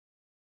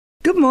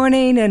Good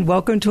morning and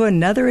welcome to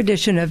another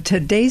edition of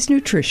Today's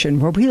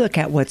Nutrition, where we look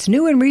at what's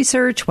new in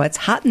research, what's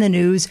hot in the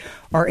news,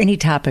 or any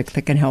topic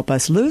that can help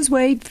us lose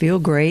weight, feel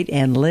great,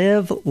 and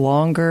live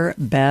longer,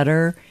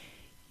 better,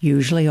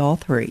 usually all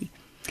three.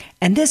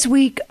 And this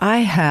week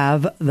I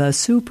have the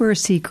super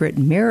secret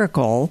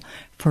miracle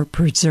for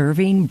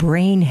preserving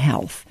brain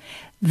health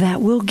that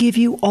will give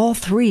you all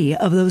three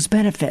of those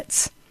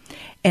benefits.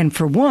 And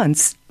for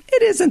once,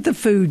 it isn't the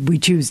food we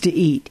choose to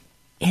eat.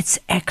 It's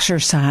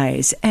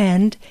exercise,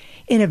 and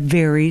in a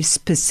very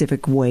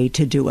specific way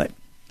to do it.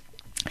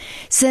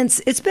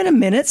 Since it's been a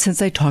minute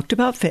since I talked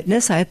about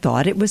fitness, I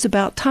thought it was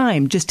about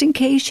time, just in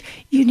case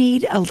you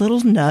need a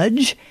little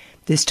nudge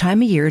this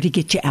time of year to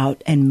get you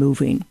out and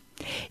moving.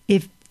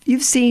 If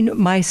you've seen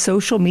my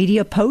social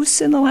media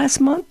posts in the last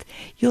month,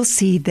 you'll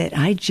see that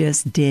I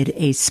just did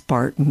a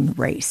Spartan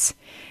race.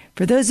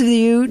 For those of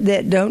you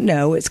that don't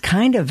know, it's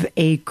kind of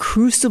a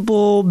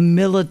crucible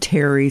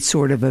military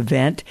sort of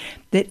event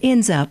that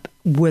ends up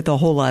with a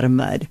whole lot of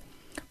mud.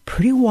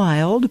 Pretty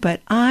wild,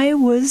 but I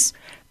was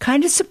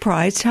kind of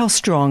surprised how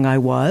strong I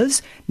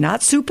was.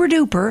 Not super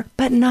duper,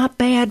 but not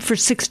bad for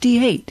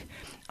 68.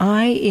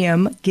 I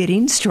am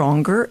getting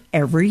stronger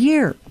every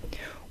year.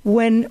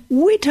 When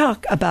we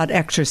talk about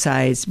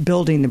exercise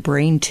building the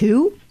brain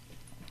too,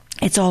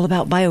 it's all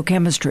about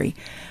biochemistry.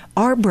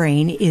 Our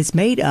brain is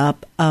made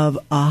up of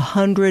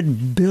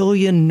 100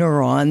 billion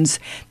neurons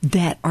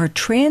that are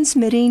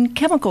transmitting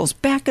chemicals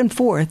back and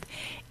forth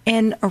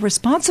and are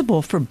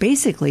responsible for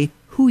basically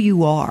who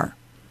you are,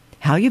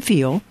 how you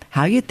feel,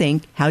 how you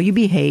think, how you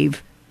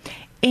behave,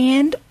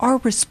 and are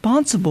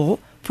responsible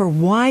for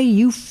why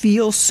you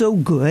feel so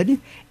good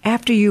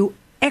after you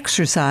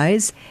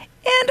exercise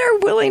and are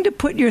willing to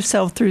put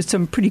yourself through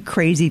some pretty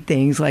crazy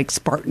things like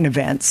Spartan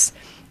events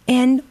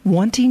and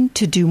wanting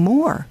to do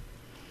more.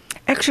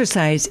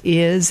 Exercise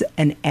is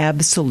an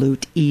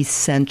absolute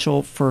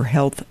essential for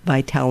health,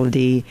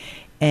 vitality,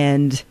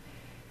 and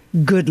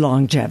good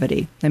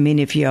longevity. I mean,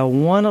 if you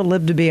want to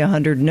live to be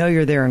 100, know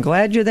you're there and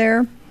glad you're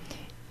there,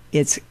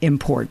 it's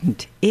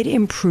important. It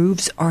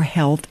improves our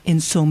health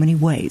in so many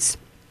ways.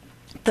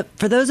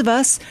 For those of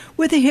us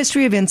with a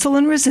history of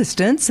insulin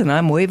resistance, and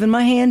I'm waving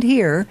my hand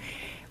here,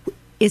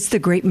 it's the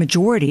great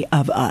majority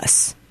of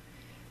us.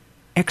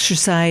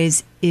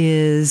 Exercise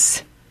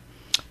is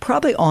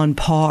probably on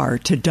par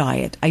to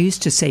diet. I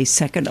used to say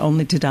second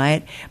only to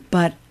diet,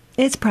 but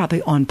it's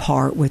probably on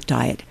par with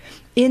diet.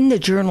 In the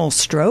journal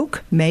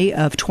Stroke, May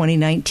of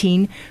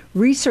 2019,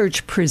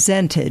 research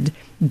presented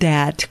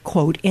that,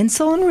 quote,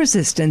 insulin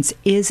resistance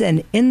is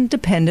an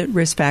independent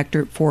risk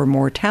factor for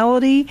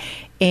mortality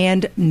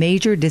and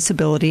major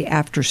disability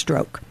after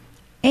stroke.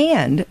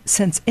 And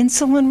since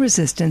insulin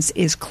resistance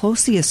is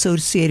closely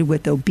associated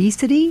with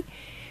obesity,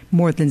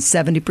 more than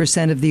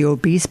 70% of the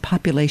obese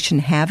population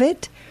have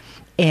it,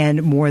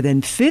 and more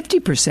than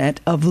 50%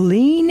 of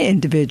lean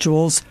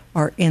individuals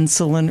are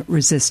insulin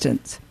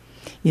resistant.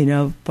 You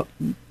know,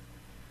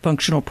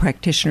 functional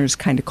practitioners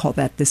kind of call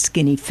that the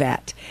skinny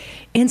fat.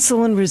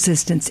 Insulin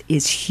resistance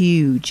is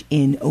huge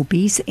in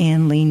obese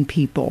and lean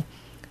people,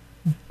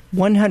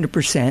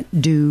 100%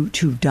 due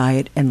to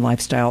diet and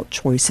lifestyle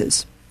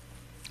choices.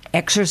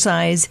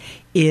 Exercise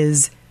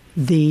is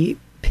the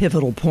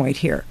pivotal point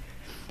here.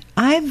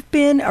 I've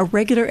been a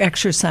regular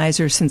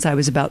exerciser since I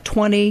was about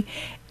 20,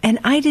 and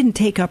I didn't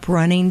take up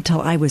running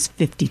till I was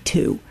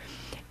 52.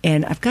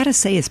 And I've got to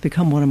say, it's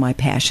become one of my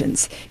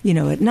passions. You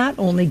know, it not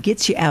only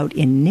gets you out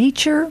in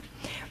nature,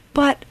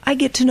 but I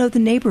get to know the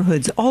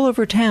neighborhoods all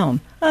over town.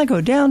 I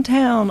go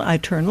downtown, I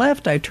turn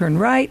left, I turn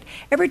right.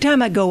 Every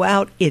time I go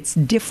out, it's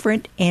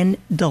different and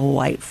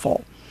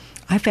delightful.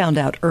 I found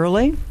out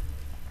early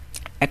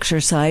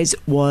exercise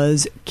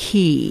was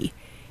key.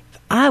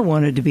 I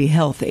wanted to be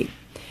healthy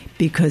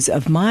because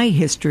of my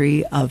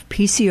history of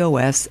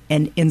PCOS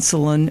and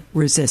insulin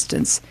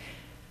resistance.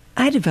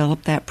 I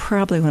developed that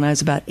probably when I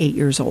was about 8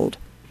 years old.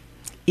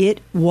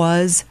 It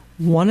was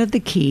one of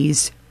the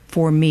keys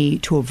for me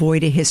to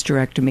avoid a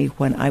hysterectomy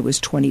when I was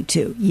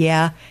 22.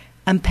 Yeah,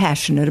 I'm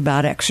passionate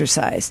about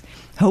exercise.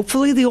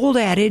 Hopefully the old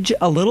adage,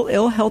 a little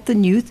ill health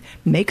in youth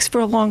makes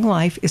for a long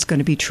life, is going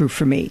to be true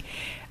for me.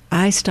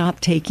 I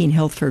stopped taking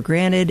health for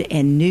granted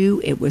and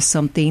knew it was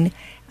something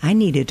I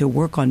needed to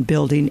work on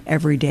building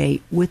every day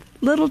with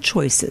little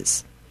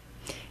choices.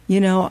 You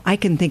know, I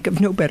can think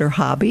of no better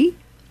hobby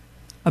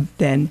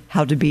than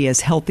how to be as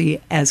healthy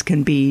as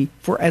can be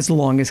for as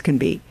long as can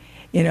be.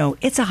 You know,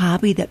 it's a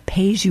hobby that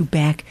pays you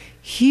back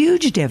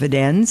huge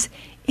dividends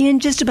in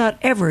just about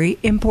every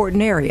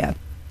important area.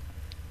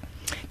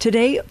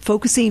 Today,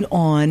 focusing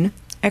on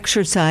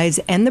exercise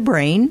and the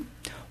brain,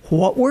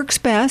 what works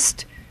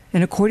best,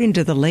 and according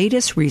to the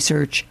latest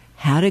research,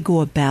 how to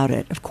go about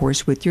it, of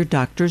course, with your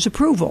doctor's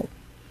approval.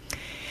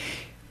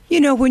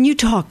 You know, when you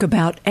talk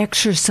about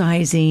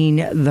exercising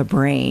the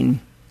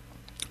brain,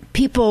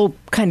 people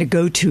kind of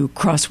go to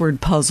crossword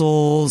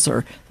puzzles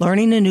or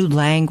learning a new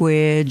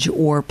language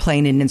or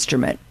playing an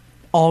instrument.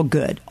 All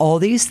good. All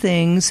these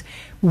things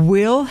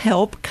will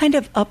help kind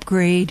of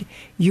upgrade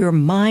your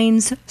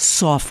mind's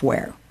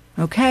software.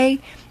 Okay?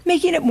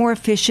 making it more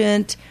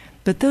efficient,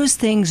 but those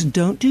things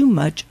don't do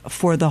much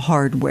for the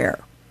hardware,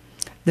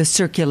 the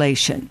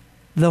circulation,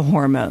 the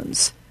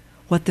hormones,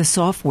 what the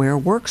software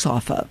works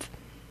off of.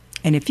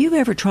 And if you've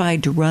ever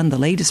tried to run the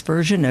latest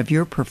version of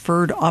your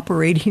preferred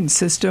operating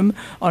system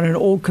on an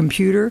old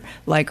computer,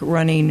 like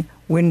running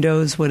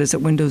Windows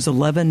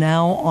 11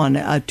 now on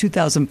a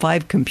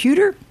 2005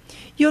 computer,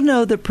 you'll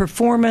know that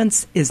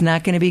performance is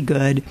not going to be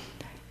good.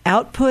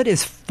 Output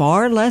is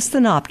far less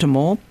than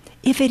optimal,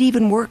 if it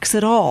even works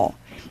at all.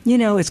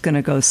 It's going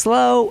to go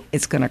slow,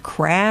 it's going to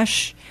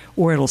crash,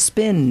 or it'll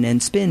spin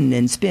and spin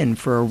and spin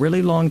for a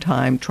really long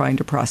time trying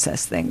to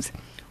process things.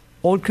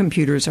 Old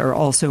computers are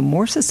also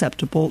more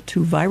susceptible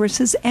to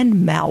viruses and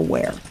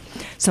malware.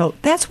 So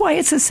that's why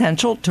it's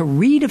essential to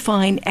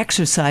redefine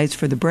exercise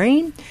for the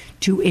brain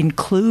to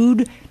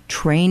include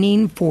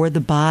training for the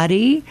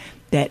body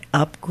that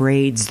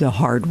upgrades the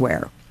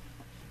hardware.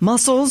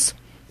 Muscles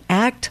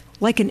act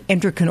like an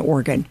endocrine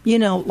organ,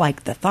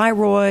 like the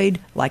thyroid,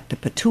 like the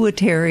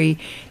pituitary.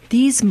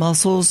 These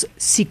muscles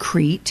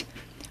secrete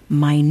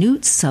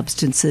minute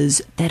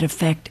substances that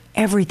affect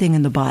everything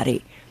in the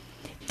body.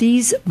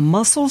 These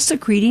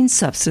muscle-secreting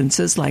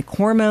substances, like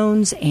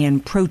hormones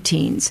and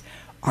proteins,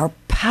 are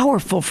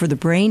powerful for the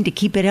brain to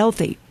keep it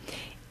healthy.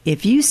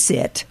 If you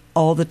sit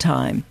all the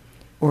time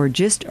or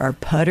just are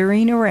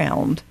puttering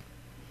around,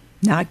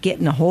 not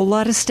getting a whole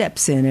lot of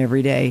steps in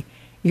every day,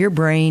 your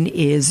brain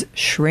is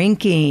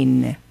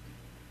shrinking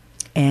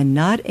and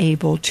not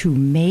able to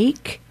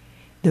make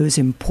those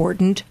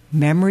important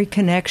memory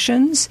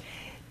connections,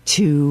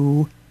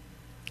 to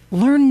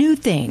learn new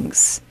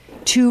things,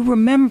 to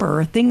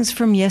remember things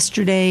from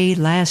yesterday,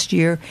 last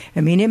year.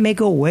 It may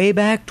go way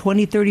back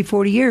 20, 30,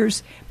 40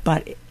 years,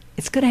 but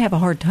it's going to have a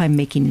hard time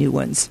making new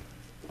ones.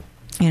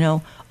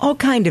 All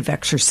kind of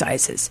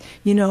exercises,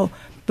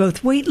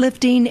 both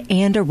weightlifting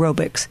and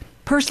aerobics.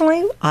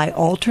 Personally, I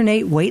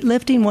alternate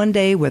weightlifting one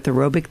day with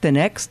aerobic the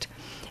next.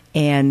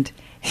 And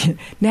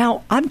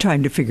now I'm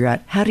trying to figure out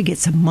how to get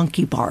some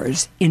monkey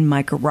bars in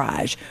my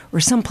garage or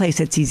someplace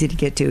that's easy to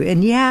get to.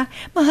 And yeah,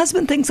 my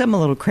husband thinks I'm a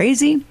little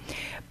crazy,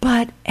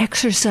 but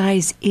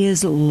exercise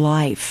is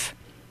life.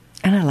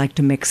 And I like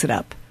to mix it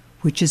up,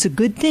 which is a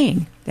good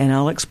thing. And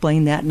I'll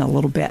explain that in a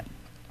little bit.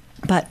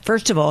 But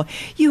first of all,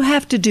 you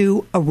have to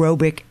do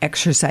aerobic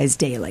exercise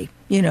daily,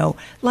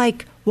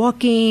 like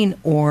walking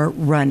or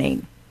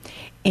running.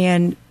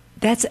 And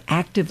that's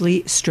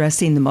actively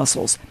stressing the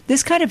muscles.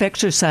 This kind of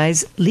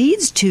exercise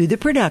leads to the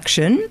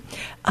production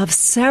of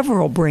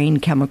several brain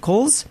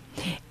chemicals.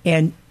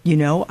 And,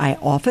 I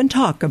often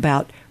talk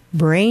about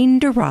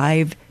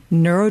brain-derived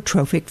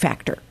neurotrophic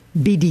factor,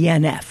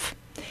 BDNF.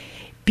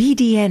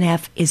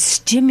 BDNF is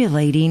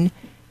stimulating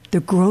the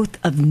growth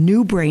of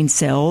new brain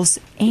cells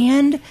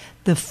and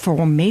the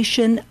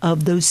formation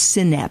of those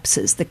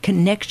synapses, the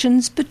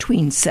connections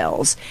between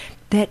cells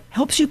that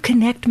helps you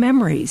connect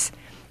memories.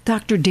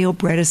 Dr. Dale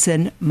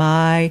Bredesen,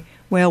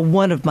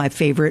 one of my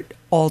favorite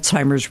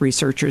Alzheimer's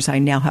researchers. I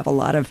now have a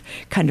lot of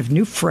kind of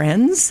new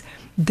friends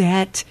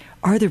that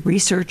are the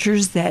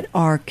researchers that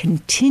are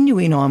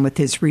continuing on with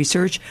his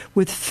research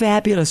with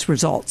fabulous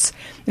results.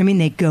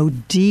 They go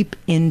deep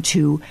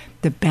into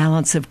the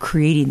balance of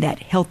creating that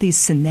healthy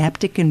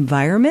synaptic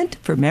environment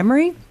for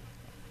memory.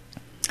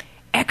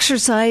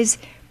 Exercise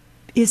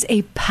is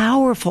a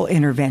powerful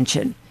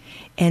intervention,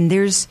 and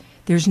there's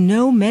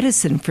no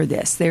medicine for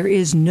this. There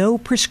is no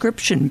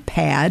prescription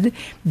pad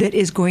that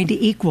is going to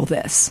equal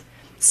this.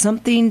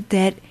 Something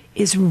that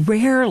is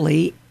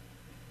rarely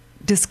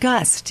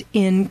discussed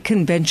in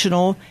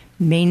conventional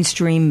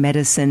mainstream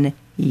medicine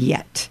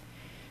yet.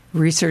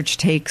 Research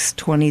takes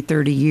 20,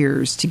 30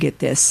 years to get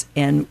this,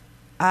 and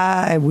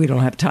we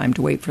don't have time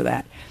to wait for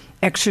that.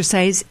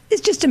 Exercise is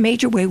just a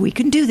major way we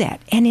can do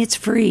that, and it's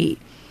free.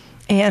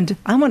 And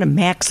I want to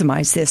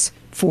maximize this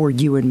for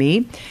you and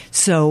me.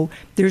 So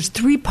there's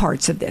three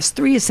parts of this,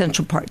 three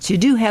essential parts. You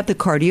do have the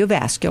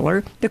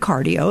cardiovascular, the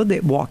cardio, the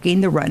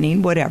walking, the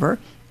running, whatever.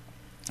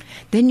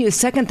 Then the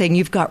second thing,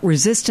 you've got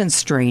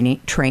resistance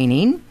training,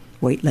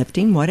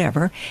 weightlifting,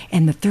 whatever.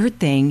 And the third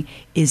thing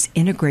is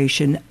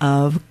integration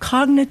of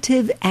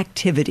cognitive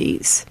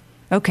activities.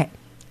 Okay.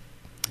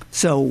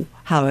 So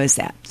how is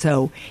that?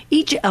 So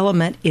each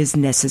element is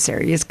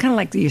necessary. It's kind of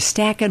like you're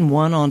stacking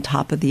one on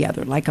top of the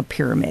other, like a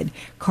pyramid.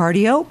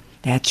 Cardio,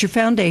 that's your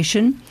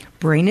foundation.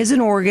 Brain is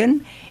an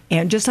organ,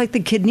 and just like the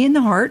kidney and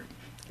the heart,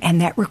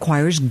 and that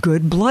requires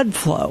good blood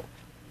flow.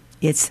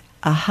 It's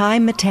a high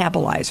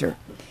metabolizer.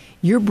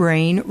 Your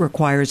brain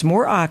requires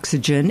more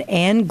oxygen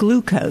and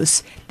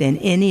glucose than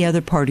any other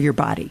part of your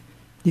body.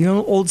 The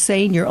old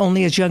saying, you're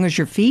only as young as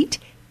your feet,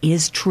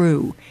 is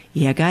true.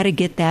 You got to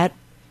get that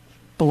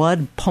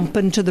blood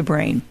pumping to the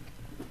brain.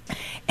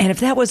 And if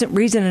that wasn't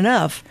reason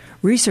enough,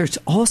 research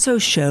also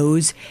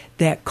shows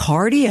that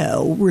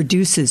cardio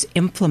reduces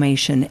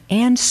inflammation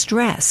and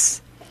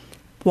stress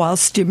while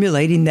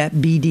stimulating that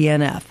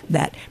BDNF,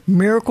 that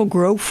miracle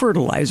grow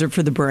fertilizer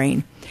for the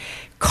brain.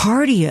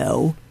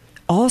 Cardio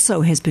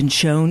also has been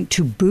shown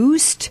to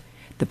boost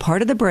the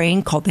part of the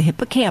brain called the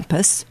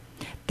hippocampus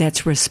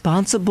that's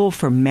responsible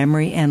for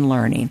memory and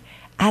learning.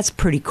 That's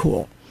pretty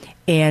cool.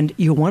 And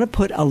you want to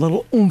put a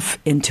little oomph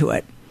into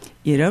it.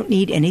 You don't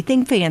need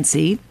anything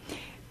fancy,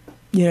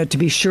 to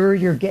be sure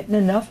you're getting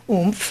enough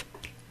oomph.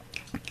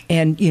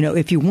 And,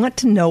 if you want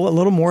to know a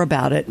little more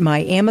about it, my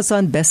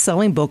Amazon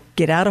best-selling book,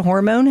 Get Out of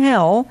Hormone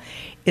Hell,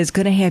 is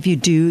going to have you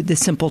do the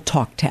simple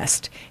talk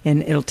test.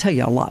 And it'll tell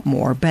you a lot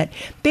more. But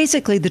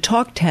basically, the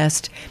talk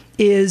test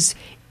is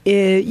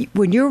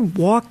when you're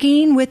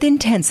walking with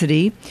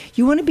intensity,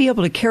 you want to be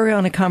able to carry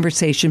on a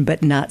conversation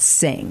but not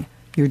sing.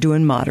 You're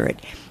doing moderate.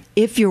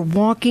 If you're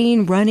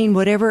walking, running,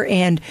 whatever,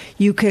 and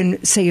you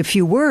can say a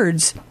few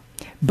words,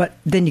 but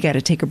then you got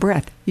to take a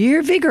breath,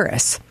 you're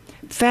vigorous.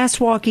 Fast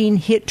walking,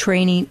 HIIT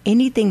training,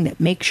 anything that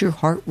makes your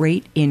heart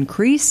rate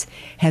increase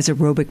has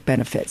aerobic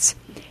benefits.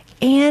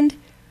 And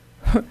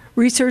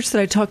research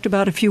that I talked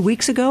about a few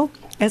weeks ago,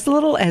 as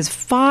little as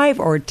 5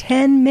 or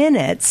 10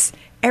 minutes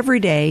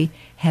every day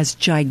has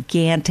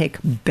gigantic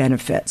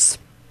benefits.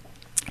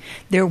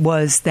 There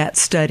was that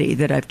study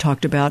that I've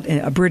talked about,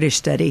 a British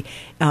study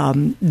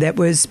that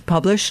was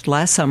published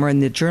last summer in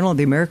the Journal of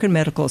the American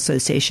Medical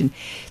Association,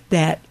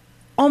 that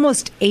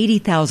almost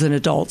 80,000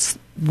 adults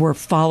were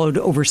followed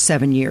over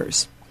 7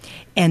 years.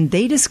 And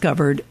they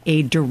discovered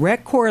a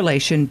direct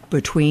correlation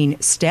between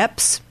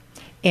steps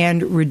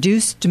and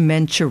reduced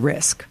dementia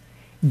risk,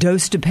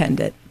 dose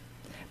dependent.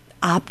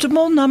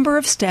 Optimal number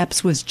of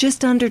steps was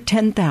just under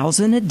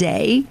 10,000 a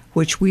day,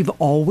 which we've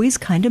always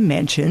kind of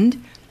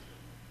mentioned.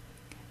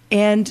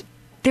 And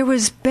there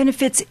was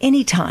benefits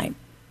anytime.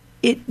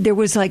 There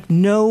was like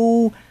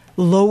no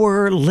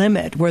lower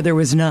limit where there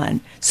was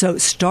none. So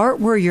start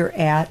where you're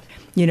at.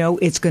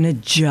 It's going to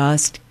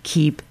just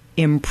keep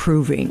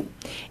improving.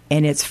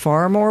 And it's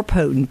far more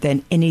potent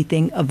than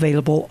anything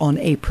available on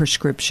a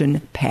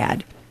prescription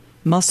pad.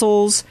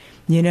 Muscles,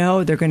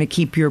 they're going to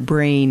keep your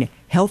brain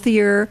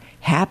healthier,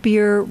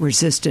 happier,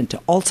 resistant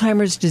to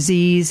Alzheimer's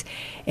disease,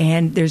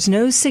 and there's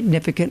no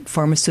significant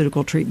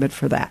pharmaceutical treatment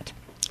for that.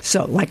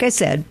 So, like I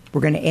said,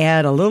 we're going to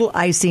add a little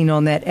icing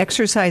on that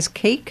exercise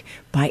cake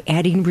by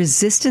adding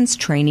resistance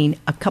training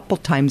a couple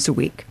times a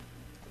week.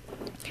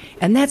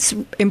 And that's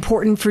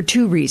important for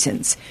 2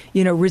 reasons.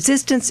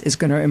 Resistance is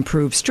going to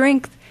improve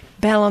strength,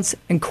 balance,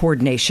 and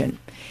coordination.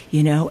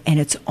 And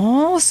it's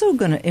also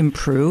going to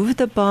improve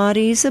the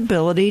body's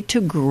ability to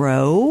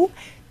grow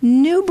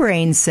new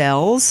brain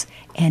cells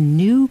and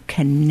new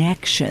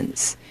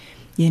connections.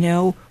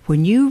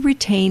 When you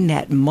retain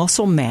that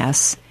muscle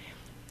mass,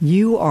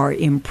 you are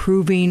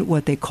improving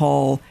what they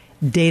call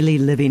daily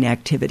living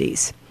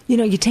activities.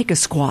 You take a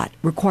squat,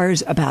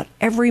 requires about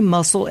every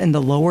muscle in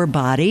the lower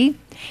body,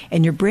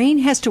 and your brain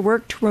has to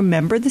work to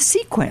remember the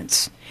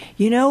sequence.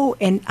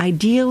 And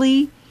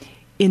ideally,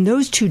 in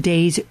those 2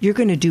 days, you're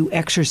going to do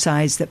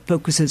exercise that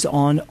focuses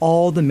on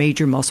all the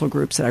major muscle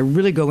groups that I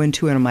really go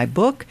into in my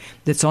book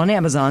that's on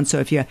Amazon. So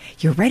if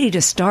you're ready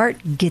to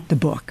start, get the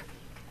book.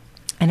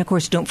 And of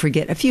course, don't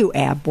forget a few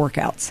ab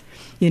workouts.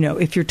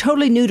 If you're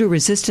totally new to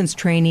resistance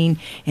training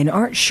and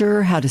aren't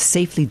sure how to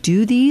safely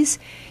do these,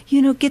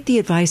 get the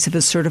advice of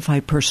a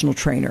certified personal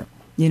trainer.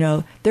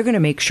 They're going to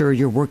make sure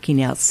you're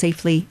working out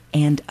safely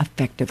and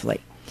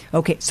effectively.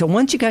 Okay, so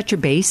once you got your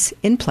base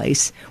in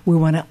place, we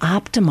want to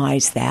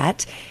optimize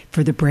that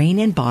for the brain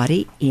and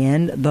body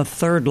in the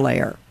 3rd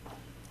layer.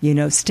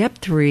 Step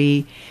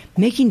 3,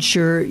 making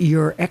sure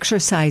your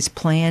exercise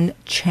plan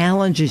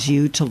challenges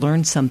you to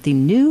learn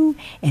something new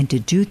and to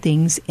do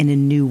things in a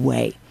new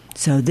way.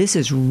 So this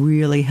is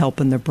really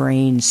helping the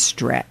brain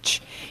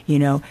stretch,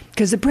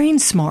 because the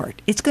brain's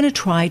smart. It's going to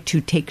try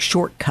to take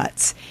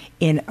shortcuts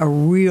in a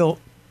real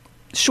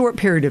short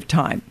period of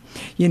time.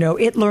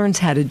 It learns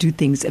how to do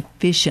things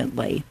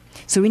efficiently.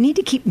 So we need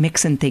to keep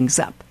mixing things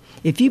up.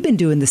 If you've been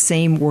doing the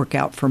same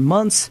workout for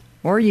months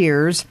or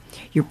years,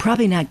 you're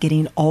probably not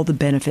getting all the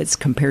benefits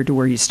compared to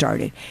where you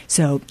started.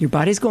 So your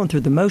body's going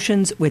through the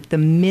motions with the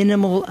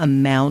minimal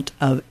amount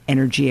of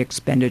energy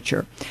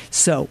expenditure.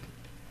 So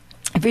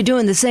if you're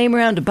doing the same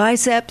round of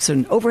biceps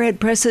and overhead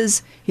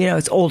presses,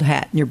 it's old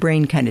hat and your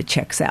brain kind of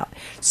checks out.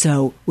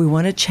 So we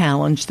want to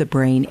challenge the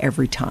brain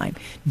every time.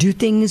 Do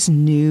things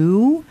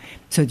new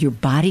so your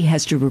body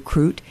has to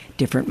recruit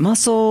different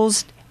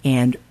muscles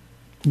and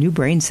new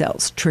brain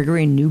cells,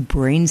 triggering new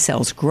brain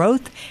cells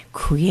growth,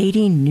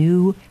 creating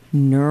new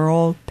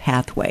neural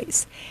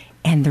pathways.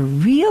 And the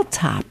real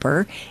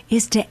topper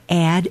is to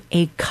add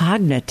a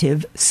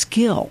cognitive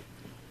skill.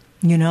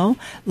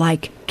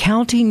 Like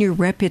counting your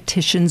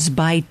repetitions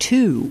by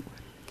 2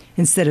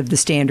 instead of the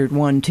standard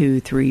 1, 2,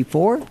 3,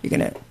 4. You're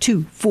going to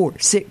 2, 4,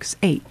 6,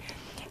 8.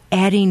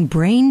 Adding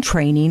brain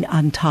training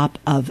on top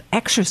of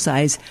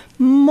exercise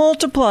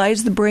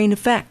multiplies the brain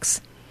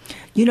effects.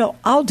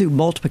 I'll do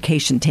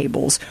multiplication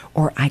tables,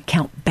 or I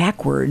count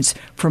backwards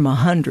from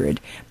 100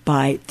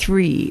 by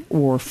 3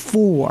 or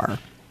 4.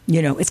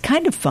 It's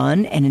kind of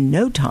fun, and in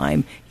no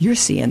time, you're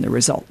seeing the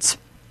results.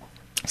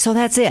 So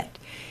that's it.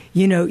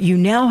 You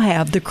now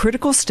have the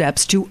critical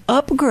steps to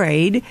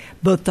upgrade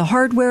both the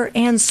hardware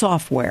and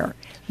software.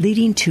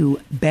 leading to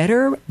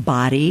better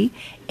body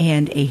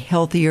and a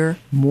healthier,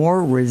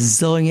 more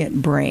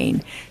resilient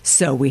brain.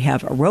 So we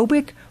have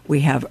aerobic,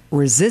 we have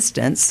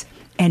resistance,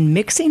 and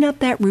mixing up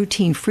that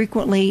routine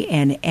frequently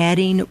and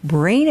adding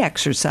brain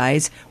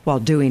exercise while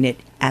doing it,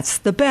 that's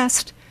the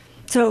best.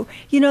 So,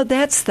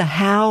 that's the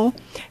how.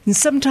 And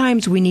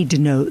sometimes we need to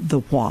know the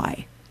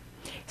why.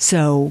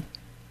 So,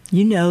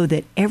 you know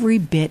that every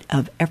bit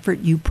of effort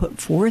you put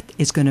forth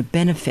is going to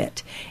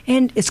benefit.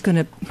 And it's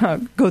going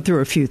to go through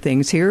a few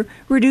things here.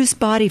 Reduce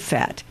body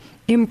fat.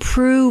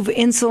 Improve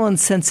insulin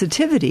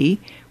sensitivity,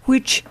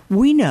 which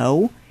we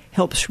know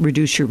helps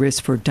reduce your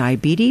risk for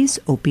diabetes,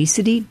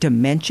 obesity,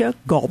 dementia,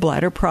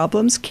 gallbladder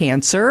problems,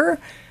 cancer,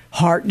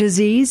 heart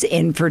disease,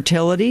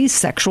 infertility,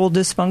 sexual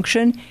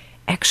dysfunction.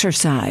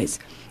 Exercise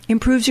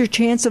improves your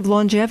chance of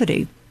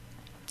longevity,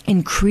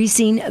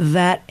 increasing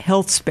that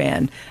health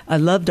span. I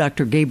love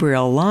Dr.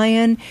 Gabrielle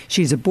Lyon.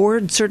 She's a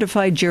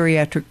board-certified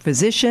geriatric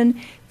physician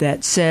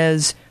that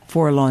says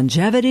for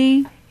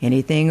longevity,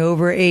 anything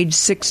over age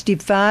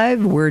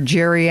 65, we're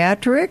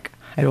geriatric.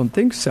 I don't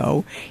think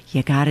so.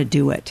 You got to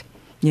do it.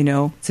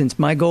 Since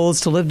my goal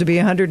is to live to be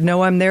 100,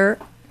 know I'm there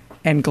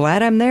and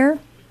glad I'm there,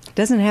 it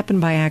doesn't happen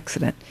by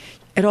accident.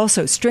 It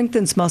also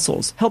strengthens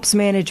muscles, helps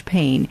manage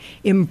pain,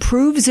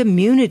 improves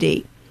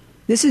immunity.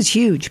 This is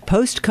huge.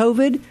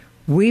 Post-COVID,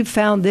 we've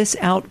found this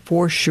out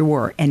for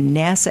sure, and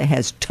NASA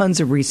has tons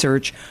of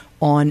research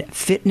on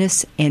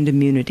fitness and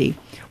immunity.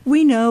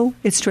 We know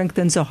it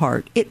strengthens the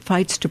heart, it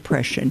fights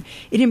depression,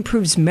 it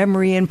improves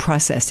memory and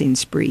processing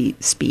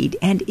speed,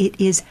 and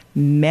it is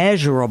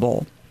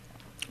measurable.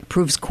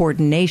 Improves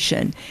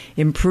coordination,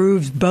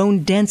 improves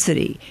bone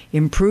density,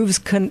 improves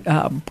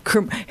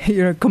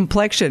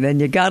complexion, and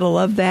you gotta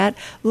love that.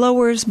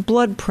 Lowers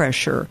blood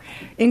pressure,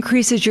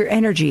 increases your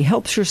energy,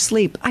 helps your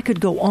sleep. I could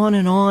go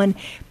on,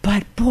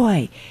 but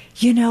boy,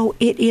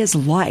 it is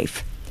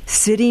life.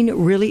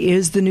 Sitting really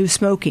is the new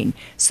smoking.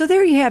 So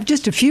there you have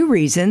just a few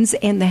reasons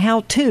and the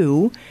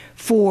how-to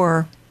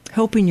for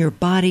helping your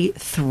body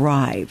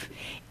thrive,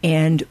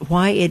 and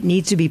why it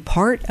needs to be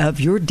part of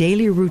your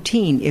daily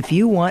routine if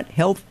you want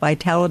health,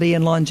 vitality,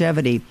 and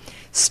longevity.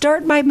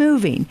 Start by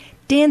moving,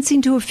 dancing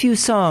to a few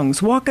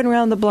songs, walking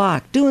around the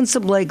block, doing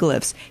some leg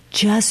lifts.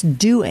 Just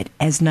do it,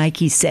 as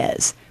Nike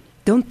says.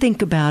 Don't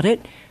think about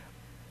it,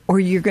 or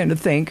you're going to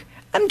think,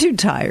 I'm too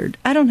tired.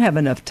 I don't have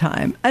enough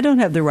time. I don't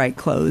have the right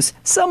clothes.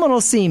 Someone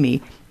will see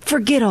me.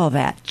 Forget all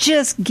that.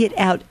 Just get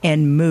out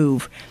and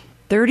move.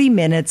 30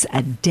 minutes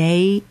a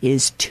day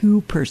is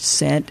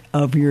 2%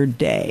 of your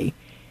day.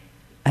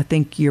 I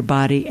think your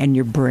body and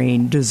your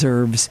brain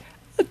deserves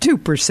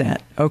 2%,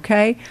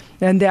 okay?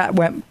 And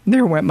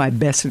there went my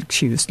best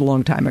excuse a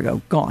long time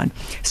ago. Gone.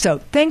 So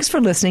thanks for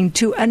listening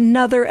to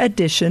another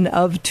edition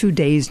of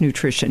Today's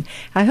Nutrition.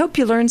 I hope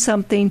you learned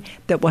something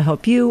that will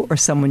help you or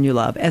someone you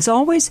love. As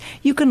always,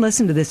 you can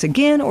listen to this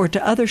again or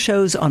to other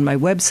shows on my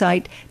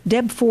website,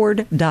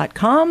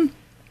 debford.com,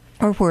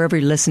 or wherever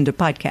you listen to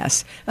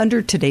podcasts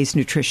under Today's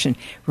Nutrition.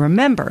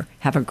 Remember,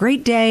 have a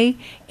great day,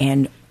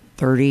 and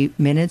 30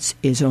 minutes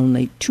is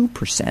only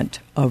 2%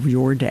 of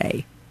your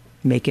day.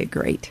 Make it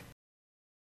great.